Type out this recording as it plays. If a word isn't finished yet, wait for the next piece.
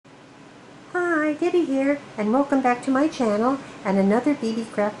Hi, Debbie here, and welcome back to my channel and another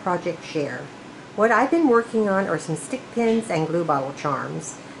Beebeecraft Project share. What I've been working on are some stick pins and glue bottle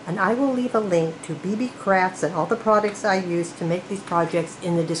charms, and I will leave a link to Beebeecrafts and all the products I use to make these projects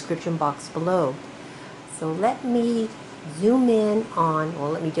in the description box below. So let me zoom in on, well,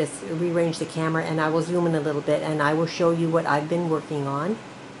 let me just rearrange the camera and I will zoom in a little bit and I will show you what I've been working on.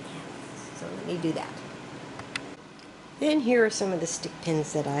 So let me do that. Then here are some of the stick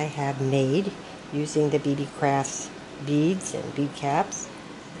pins that I have made using the Beebeecraft beads and bead caps.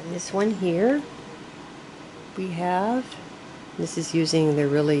 And this one here we have, this is using the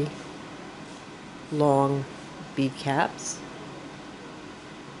really long bead caps.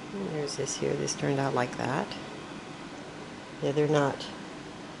 And there's this here, this turned out like that. Yeah, they're not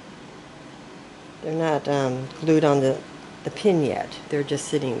glued on the pin yet. They're just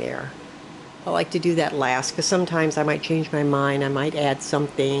sitting there. I like to do that last because sometimes I might change my mind. I might add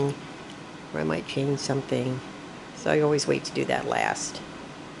something or I might change something. So I always wait to do that last.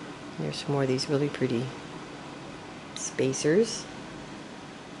 And there's some more of these really pretty spacers.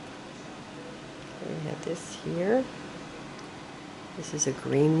 We have this here. This is a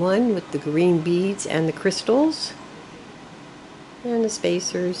green one with the green beads and the crystals. And the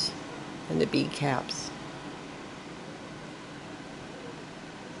spacers and the bead caps.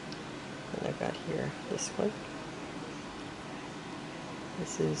 And I've got here this one.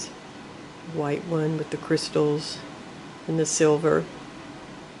 This is white one with the crystals and the silver.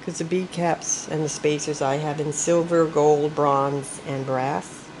 Because the bead caps and the spacers I have in silver, gold, bronze, and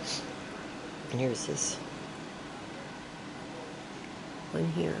brass. And here's this one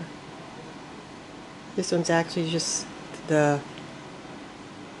here. This one's actually just the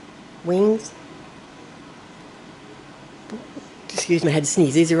wings. Excuse me, I had to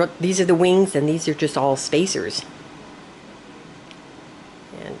sneeze. These are the wings, and these are just all spacers.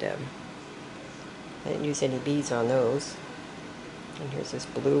 And I didn't use any beads on those. And here's this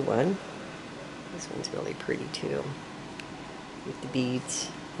blue one. This one's really pretty too, with the beads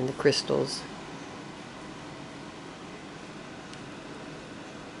and the crystals.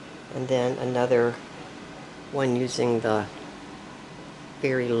 And then another one using the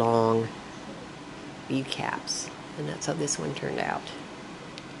very long bead caps. And that's how this one turned out.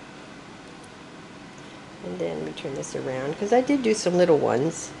 And then we turn this around, because I did do some little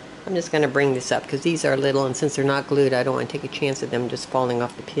ones. I'm just going to bring this up because these are little, and since they're not glued, I don't want to take a chance of them just falling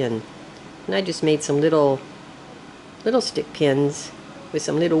off the pin. And I just made some little stick pins with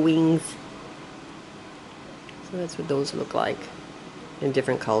some little wings. So that's what those look like in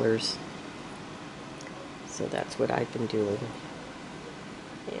different colors. So that's what I've been doing.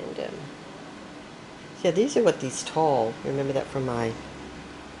 And yeah, these are what these tall, remember that from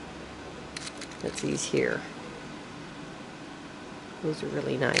that's these here. Those are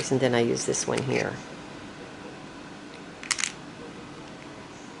really nice. And then I use this one here.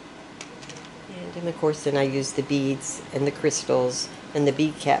 And then of course then I use the beads and the crystals, and the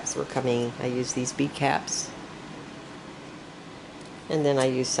bead caps were coming. I use these bead caps. And then I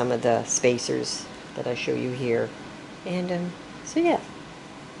use some of the spacers that I show you here. And so yeah.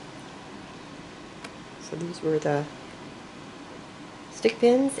 So these were the stick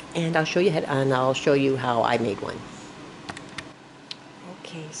pins, and I'll show you how I made one.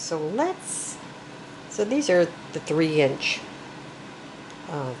 Okay, so these are the 3-inch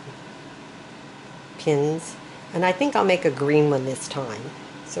pins, and I think I'll make a green one this time.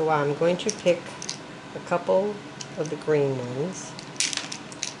 So I'm going to pick a couple of the green ones.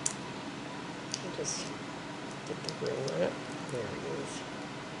 Just get the green one up. There it is.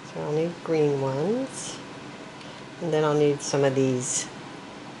 So I'll need green ones. And then I'll need some of these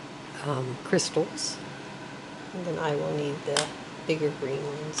crystals. And then I will need the bigger green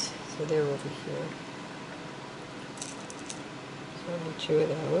ones. So they're over here. So I'll need 2 of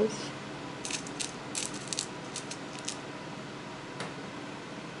those.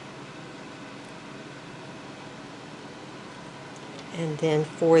 And then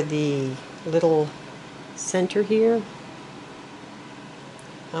for the little center here,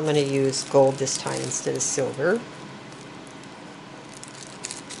 I'm going to use gold this time instead of silver.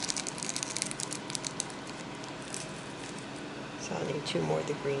 So I'll need 2 more of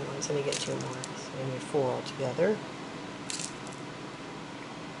the green ones. Let me get 2 more. So I need 4 altogether.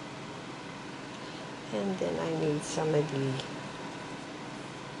 And then I need some of the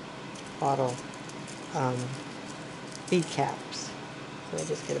bottle bead caps. So I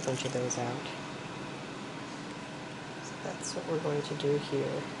just get a bunch of those out. So that's what we're going to do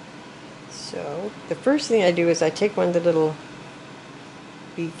here. So the first thing I do is I take one of the little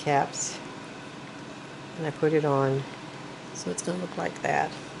bead caps and I put it on. So it's going to look like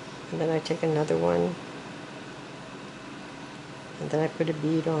that. and then I take another one, and then I put a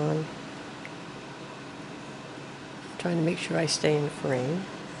bead on, trying to make sure I stay in frame,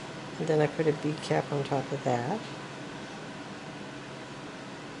 and then I put a bead cap on top of that.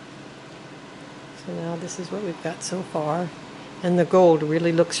 So now this is what we've got so far, and the gold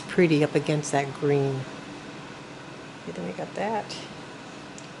really looks pretty up against that green. Okay, then we got that.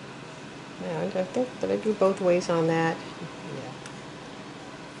 Now I think that I do both ways on that. Yeah.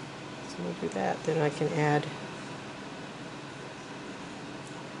 So we'll do that. Then I can add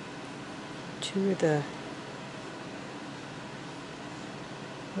two of the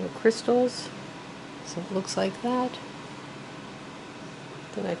little crystals, so it looks like that.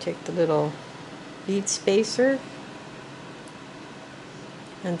 Then I take the little bead spacer,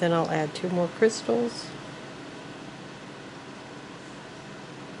 and then I'll add two more crystals.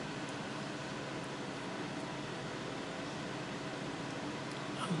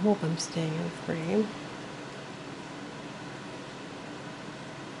 I hope I'm staying in frame.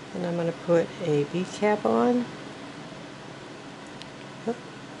 And I'm going to put a bead cap on. And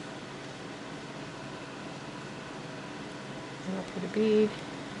I'll put a bead.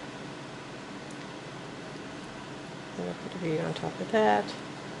 And I'll put a bead on top of that.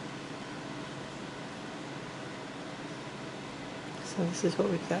 So this is what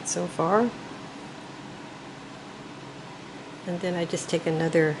we've got so far. And then I just take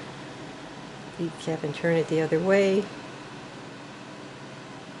another bead cap and turn it the other way.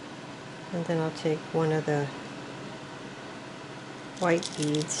 And then I'll take one of the white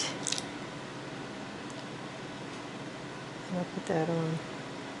beads and I'll put that on.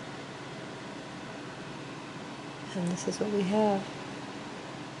 And this is what we have.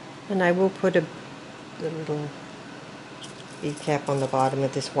 And I will put a little bead cap on the bottom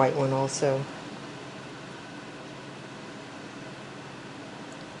of this white one also.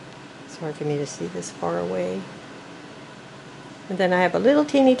 It's hard for me to see this far away. And then I have a little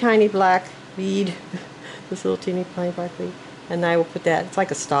teeny tiny black bead, this little teeny tiny black bead, and I will put that, it's like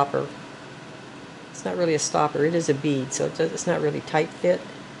a stopper. It's not really a stopper, it is a bead, so it's not really tight fit.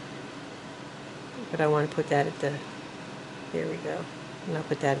 But I want to put that at the, there we go, and I'll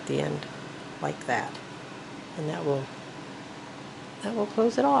put that at the end, like that. And that will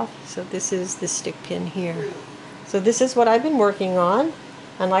close it off. So this is the stick pin here. So this is what I've been working on,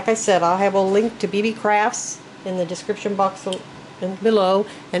 and like I said, I'll have a link to Beebeecrafts in the description box below,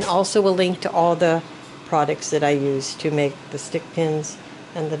 and also a link to all the products that I use to make the stick pins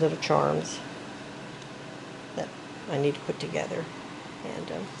and the little charms that I need to put together.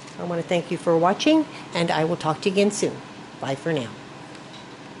 And I want to thank you for watching, and I will talk to you again soon. Bye for now.